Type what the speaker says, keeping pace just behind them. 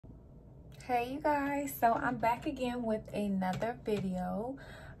Hey you guys, so I'm back again with another video,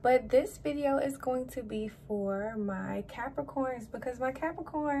 but this video is going to be for my Capricorns because my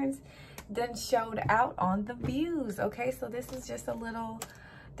Capricorns done showed out on the views. Okay, so this is just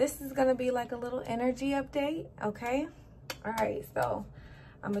this is gonna be like a little energy update. Okay, all right, so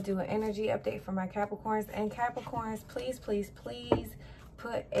I'm gonna do an energy update for my Capricorns. And Capricorns, please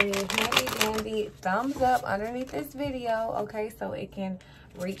put a handy dandy thumbs up underneath this video, okay, so it can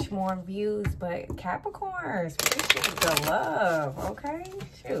reach more views. But Capricorns, appreciate the love, okay?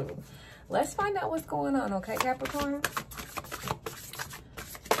 Shoot, let's find out what's going on, okay, Capricorn?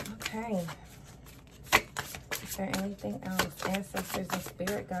 Okay, is there anything else? Ancestors and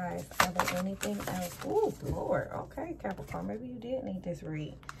spirit guides, are there anything else? Ooh, Lord, okay, Capricorn, maybe you did need this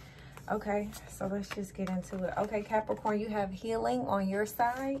read. Okay, so let's just get into it. Okay, Capricorn, you have healing on your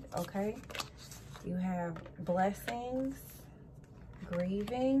side, okay? You have blessings,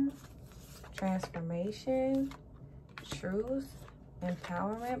 grieving, transformation, truth,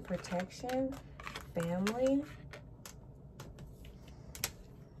 empowerment, protection, family.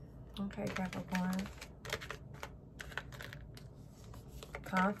 Okay, Capricorn.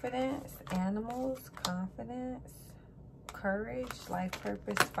 Confidence, animals, confidence, courage, life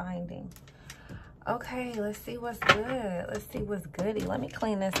purpose, finding. Okay, let's see what's good. Let's see what's goody. Let me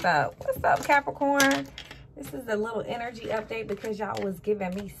clean this up. What's up, Capricorn? This is a little energy update because y'all was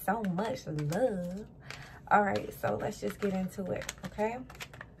giving me so much love. All right, so let's just get into it, okay?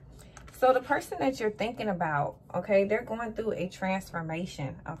 So the person that you're thinking about, okay, they're going through a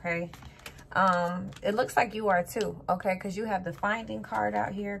transformation, okay? It looks like you are too, okay? Because you have the finding card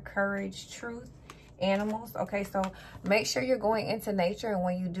out here, courage, truth, animals. Okay, so make sure you're going into nature, and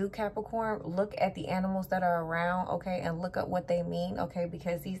when you do, Capricorn, look at the animals that are around, okay, and look up what they mean, okay,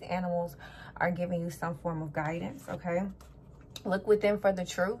 because these animals are giving you some form of guidance. Okay, look within for the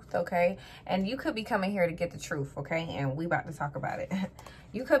truth, okay? And you could be coming here to get the truth, okay? And we about to talk about it.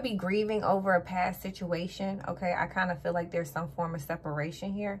 You could be grieving over a past situation, okay? I kind of feel like there's some form of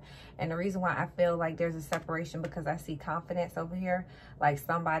separation here. And the reason why I feel like there's a separation, because I see confidence over here. Like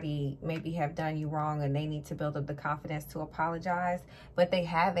somebody maybe have done you wrong and they need to build up the confidence to apologize, but they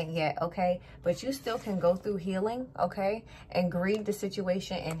haven't yet, okay? But you still can go through healing, okay? And grieve the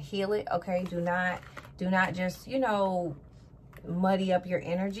situation and heal it, okay? Do not just, you know, muddy up your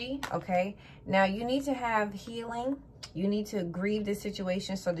energy, okay? Now you need to have healing. You need to grieve the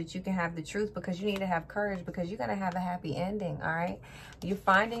situation so that you can have the truth, because you need to have courage, because you're going to have a happy ending, all right? You're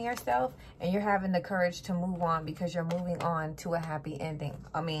finding yourself and you're having the courage to move on because you're moving on to a happy ending.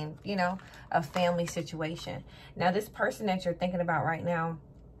 I mean, you know, a family situation. Now this person that you're thinking about right now,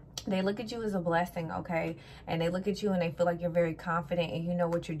 they look at you as a blessing, okay? And they look at you and they feel like you're very confident and you know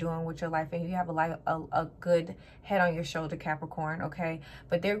what you're doing with your life, and you have a good head on your shoulder, Capricorn, okay?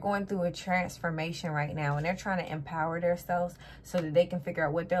 But they're going through a transformation right now, and they're trying to empower themselves so that they can figure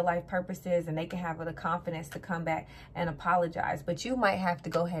out what their life purpose is, and they can have the confidence to come back and apologize. But you might have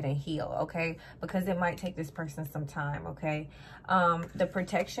to go ahead and heal, okay? Because it might take this person some time, okay? The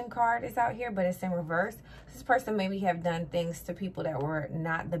protection card is out here, but it's in reverse. This person maybe have done things to people that were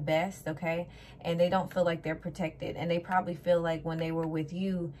not the best, okay? And they don't feel like they're protected. And they probably feel like when they were with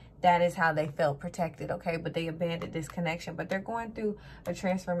you, that is how they felt protected, okay? But they abandoned this connection. But they're going through a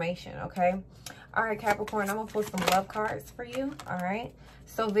transformation, okay? All right, Capricorn, I'm going to pull some love cards for you, all right?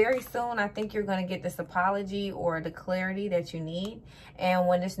 So very soon, I think you're going to get this apology or the clarity that you need. And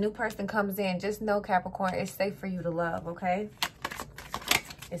when this new person comes in, just know, Capricorn, it's safe for you to love, okay?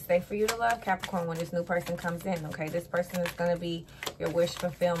 It's safe for you to love, Capricorn, when this new person comes in, okay? This person is going to be your wish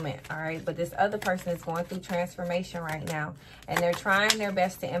fulfillment, all right? But this other person is going through transformation right now, and they're trying their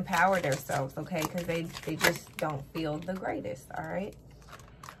best to empower themselves, okay? Because they just don't feel the greatest, all right?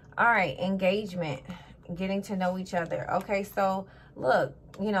 All right, engagement, getting to know each other. Okay, so look,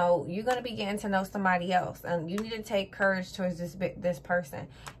 you know, you're going to be getting to know somebody else, and you need to take courage towards this person.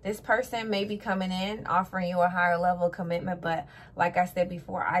 This person may be coming in offering you a higher level of commitment, but like I said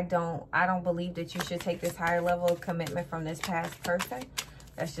before, I don't believe that you should take this higher level of commitment from this past person.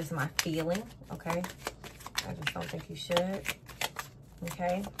 That's just my feeling, okay? I just don't think you should,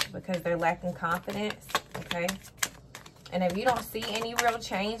 okay? Because they're lacking confidence, okay? And if you don't see any real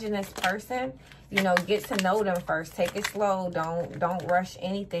change in this person, you know, get to know them first. Take it slow. Don't rush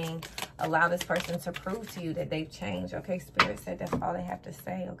anything. Allow this person to prove to you that they've changed. Okay, Spirit said that's all they have to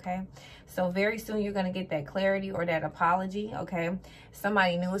say, okay? So very soon you're going to get that clarity or that apology, okay?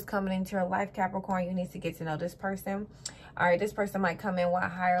 Somebody new is coming into your life, Capricorn. You need to get to know this person. All right, this person might come in with a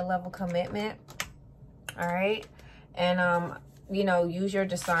higher level commitment. All right? And you know, use your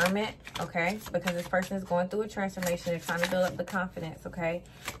discernment, okay? Because this person is going through a transformation. They're trying to build up the confidence, okay?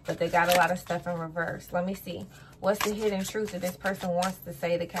 But they got a lot of stuff in reverse. Let me see. What's the hidden truth that this person wants to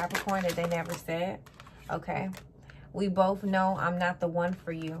say to Capricorn that they never said? Okay. We both know I'm not the one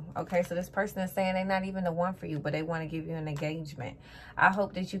for you. Okay, so this person is saying they're not even the one for you, but they want to give you an engagement. I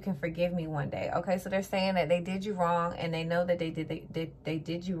hope that you can forgive me one day. Okay, so they're saying that they did you wrong, and they know that they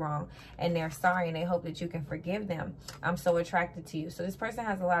did you wrong, and they're sorry, and they hope that you can forgive them. I'm so attracted to you. So this person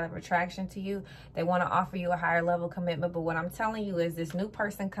has a lot of attraction to you. They want to offer you a higher level commitment, but what I'm telling you is this new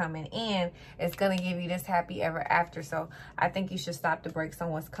person coming in is going to give you this happy ever after. So I think you should stop the brakes on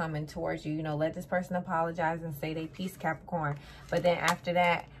what's coming towards you. You know, let this person apologize and say they peace, Capricorn, but then after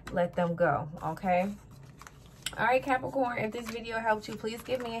that, let them go. Okay. All right, Capricorn, if this video helped you, please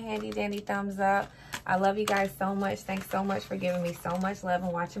give me a handy dandy thumbs up. I love you guys so much. Thanks so much for giving me so much love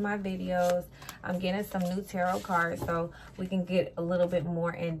and watching my videos. I'm getting some new tarot cards so we can get a little bit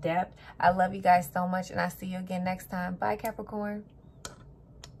more in depth. I love you guys so much, and I'll see you again next time. Bye, Capricorn.